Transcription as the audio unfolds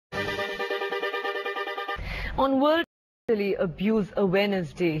On World Elderly Abuse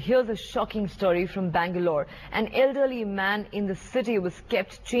Awareness Day, here's a shocking story from Bangalore. An elderly man in the city was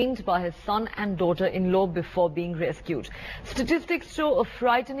kept chained by his son and daughter-in-law before being rescued. Statistics show a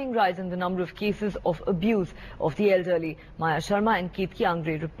frightening rise in the number of cases of abuse of the elderly. Maya Sharma and Ketki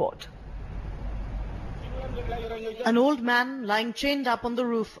Angre report. An old man lying chained up on the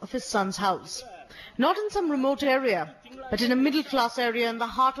roof of his son's house. Not in some remote area, but in a middle-class area in the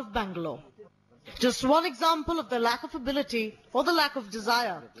heart of Bangalore. Just one example of the lack of ability or the lack of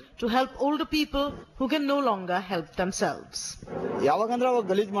desire to help older people who can no longer help themselves. ಯಾವಾಗಂದ್ರೆ ಅವಾಗ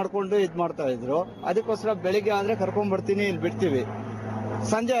ಗಲೀಜ್ ಮಾಡ್ಕೊಂಡು ಇದು ಮಾಡ್ತಾ ಇದ್ರು. ಅದಕ್ಕೋಸ್ಕರ ಬೆಳಿಗ್ಗೆ ಆದ್ರೆ ಕರ್ಕೊಂಡು ಬರ್ತೀನಿ ಇಲ್ಲಿ ಬಿಡ್ತೀವಿ.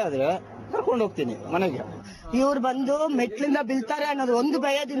 ಸಂಜೆ ಆದ್ರೆ ಕರ್ಕೊಂಡು ಹೋಗ್ತೀನಿ ಮನೆಗೆ. ಇವರು ಬಂದು ಮೆಟ್ಲಿಂದ ಬೀಳ್ತಾರೆ ಅನ್ನೋದು ಒಂದು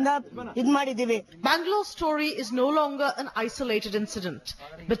ಭಯದಿಂದ ಇದು ಮಾಡಿದೀವಿ. Bangalore's story is no longer an isolated incident,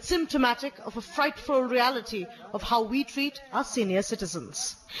 but symptomatic of a frightful reality of how we treat our senior citizens.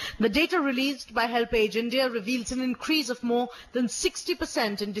 The data released by HelpAge India reveals an increase of more than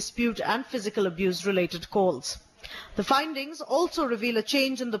 60% in dispute and physical abuse related calls. The findings also reveal a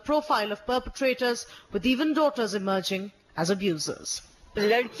change in the profile of perpetrators, with even daughters emerging as abusers.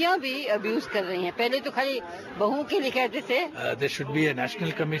 लड़कियां भी abuse कर रही हैं. पहले तो खाली बहुओं के लिए कहते थे. There should be a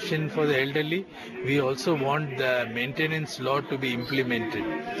national commission for the elderly. We also want the maintenance law to be implemented.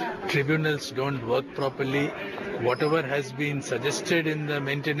 Tribunals don't work properly. Whatever has been suggested in the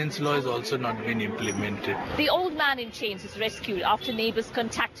maintenance law has also not been implemented. The old man in chains was rescued after neighbours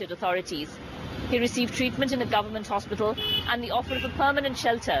contacted authorities. He received treatment in a government hospital and the offer of a permanent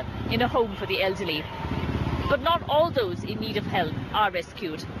shelter in a home for the elderly. But not all those in need of help are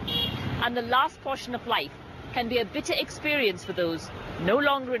rescued. And the last portion of life can be a bitter experience for those no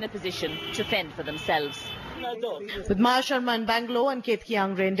longer in a position to fend for themselves. With Maya Sharma in Bangalore and Ketki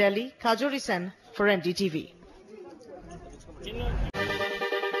Angre in Delhi, Kajori Sen for NDTV.